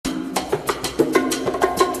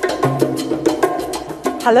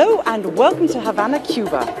Hello and welcome to Havana,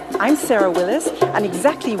 Cuba. I'm Sarah Willis, and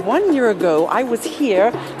exactly 1 year ago I was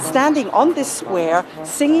here standing on this square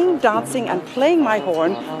singing, dancing and playing my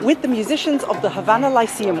horn with the musicians of the Havana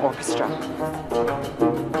Lyceum Orchestra.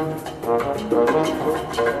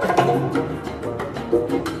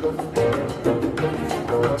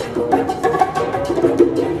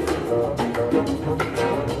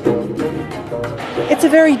 It's a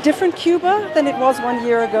very different Cuba than it was 1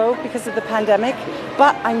 year ago because of the pandemic,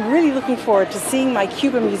 but I'm really looking forward to seeing my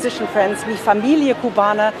Cuban musician friends, mi familia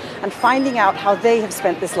cubana, and finding out how they have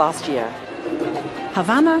spent this last year.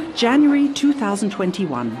 Havana, January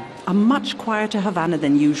 2021. A much quieter Havana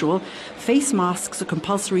than usual. Face masks are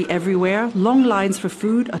compulsory everywhere, long lines for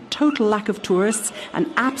food, a total lack of tourists, and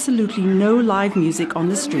absolutely no live music on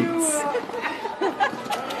the streets.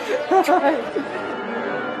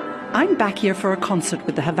 I'm back here for a concert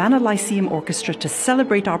with the Havana Lyceum Orchestra to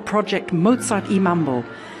celebrate our project Mozart y Mambo.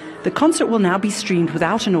 The concert will now be streamed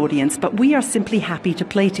without an audience, but we are simply happy to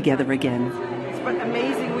play together again. It's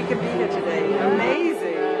amazing we can be here today.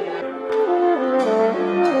 Amazing!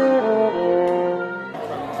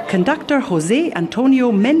 Conductor José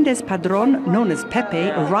Antonio Méndez Padrón, known as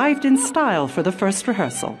Pepe, arrived in style for the first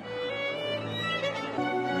rehearsal.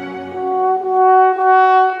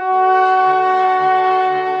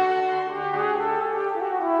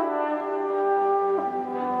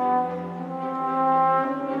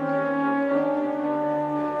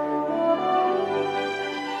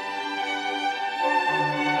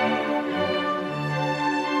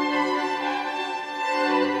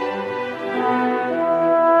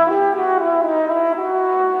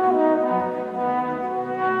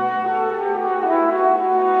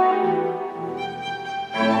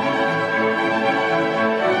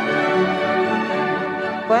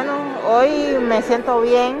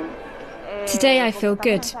 Today I feel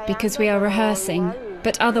good because we are rehearsing,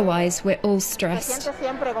 but otherwise we're all stressed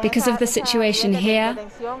because of the situation here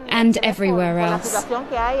and everywhere else.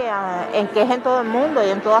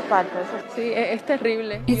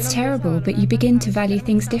 It's terrible, but you begin to value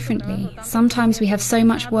things differently. Sometimes we have so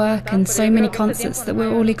much work and so many concerts that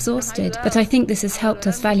we're all exhausted, but I think this has helped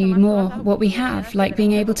us value more what we have, like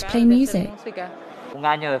being able to play music.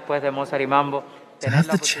 To have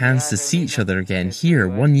the chance to see each other again here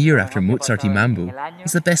 1 year after Mozart y Mambo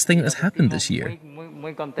is the best thing that has happened this year.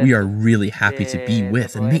 We are really happy to be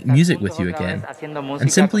with and make music with you again,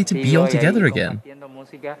 and simply to be all together again.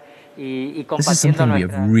 This is something we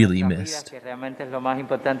have really missed.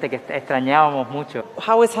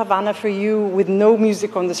 How is Havana for you with no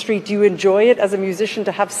music on the street? Do you enjoy it as a musician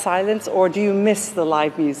to have silence, or do you miss the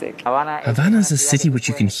live music? Havana is a city which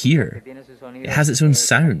you can hear. It has its own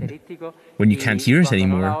sound. When you can't hear it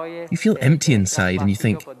anymore, you feel empty inside and you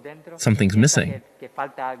think, something's missing.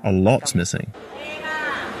 A lot's missing.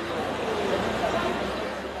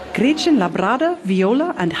 Gretchen Labrada,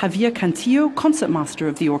 viola, and Javier Cantillo, concertmaster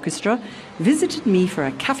of the orchestra, visited me for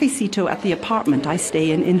a cafecito at the apartment I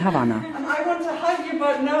stay in Havana. I want to hug you,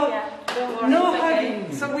 but no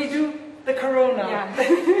hugging. So we do the corona. Yeah.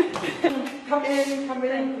 Come in.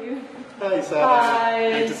 Thank you. Hi, Sarah. Hi.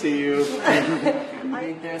 Nice to see you.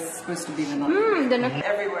 There's supposed to be the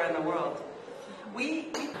everywhere in the world.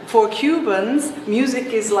 For Cubans, music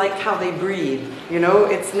is like how they breathe. You know,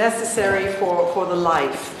 it's necessary for the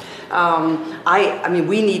life. I mean,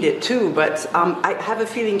 we need it too, but I have a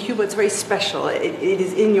feeling Cuba is very special. It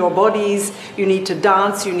is in your bodies. You need to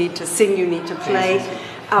dance, you need to sing, you need to play.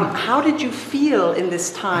 How did you feel in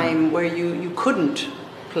this time where you couldn't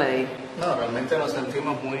play?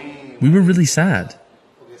 We were really sad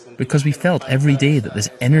because we felt every day that this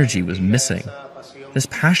energy was missing, this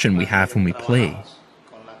passion we have when we play.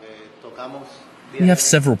 We have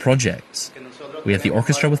several projects. We have the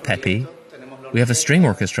orchestra with Pepe. We have a string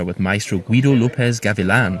orchestra with Maestro Guido Lopez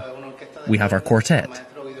Gavilan. We have our quartet.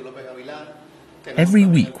 Every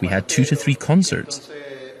week we had 2 to 3 concerts,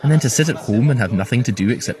 and then to sit at home and have nothing to do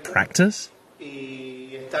except practice?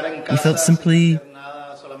 We felt simply...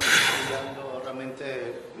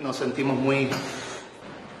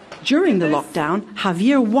 During the lockdown,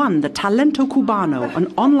 Javier won the Talento Cubano,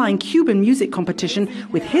 an online Cuban music competition,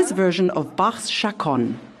 with his version of Bach's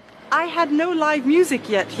Chaconne. I had no live music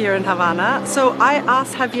yet here in Havana, so I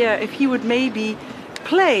asked Javier if he would maybe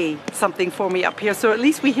play something for me up here, so at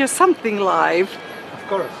least we hear something live. Of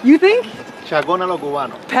course. You think? Chaconne a lo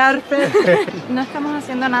cubano. Perfect. No estamos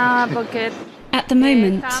haciendo nada porque... At the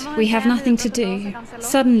moment, we have nothing to do.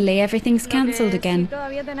 Suddenly, everything's cancelled again.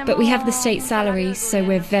 But we have the state salary, so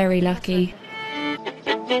we're very lucky.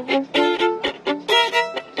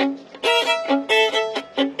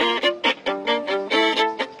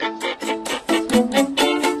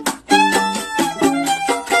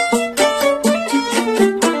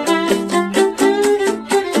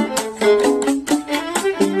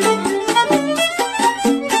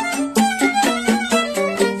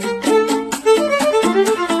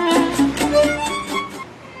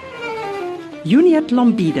 Juliet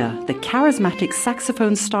Lombida, the charismatic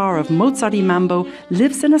saxophone star of Mozart y Mambo,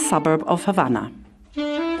 lives in a suburb of Havana.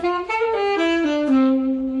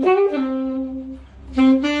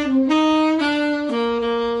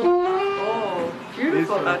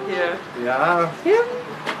 Beautiful out here. Yeah. Yeah.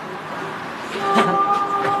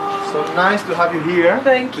 So nice to have you here.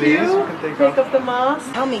 Thank Please, you. can take off the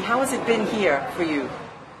mask. Tell me, how has it been here for you?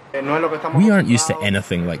 We aren't used to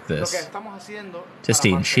anything like this. To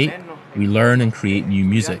stay in shape, we learn and create new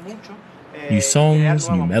music. New songs,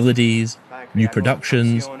 new melodies, new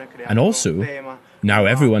productions, and also, now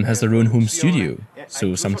everyone has their own home studio,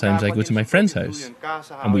 so sometimes I go to my friend's house,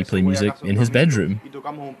 and we play music in his bedroom.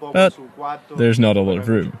 But there's not a lot of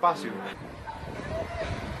room.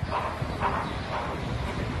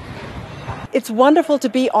 It's wonderful to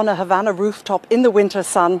be on a Havana rooftop in the winter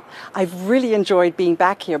sun. I've really enjoyed being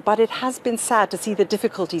back here, but it has been sad to see the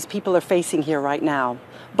difficulties people are facing here right now.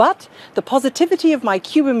 But the positivity of my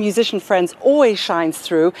Cuban musician friends always shines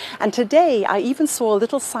through, and today I even saw a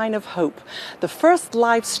little sign of hope. The first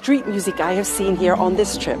live street music I have seen here on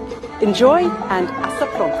this trip. Enjoy and hasta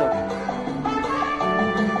pronto.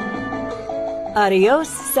 Adios,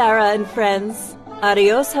 Sarah and friends.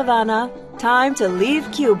 Adios, Havana. Time to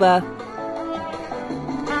leave Cuba.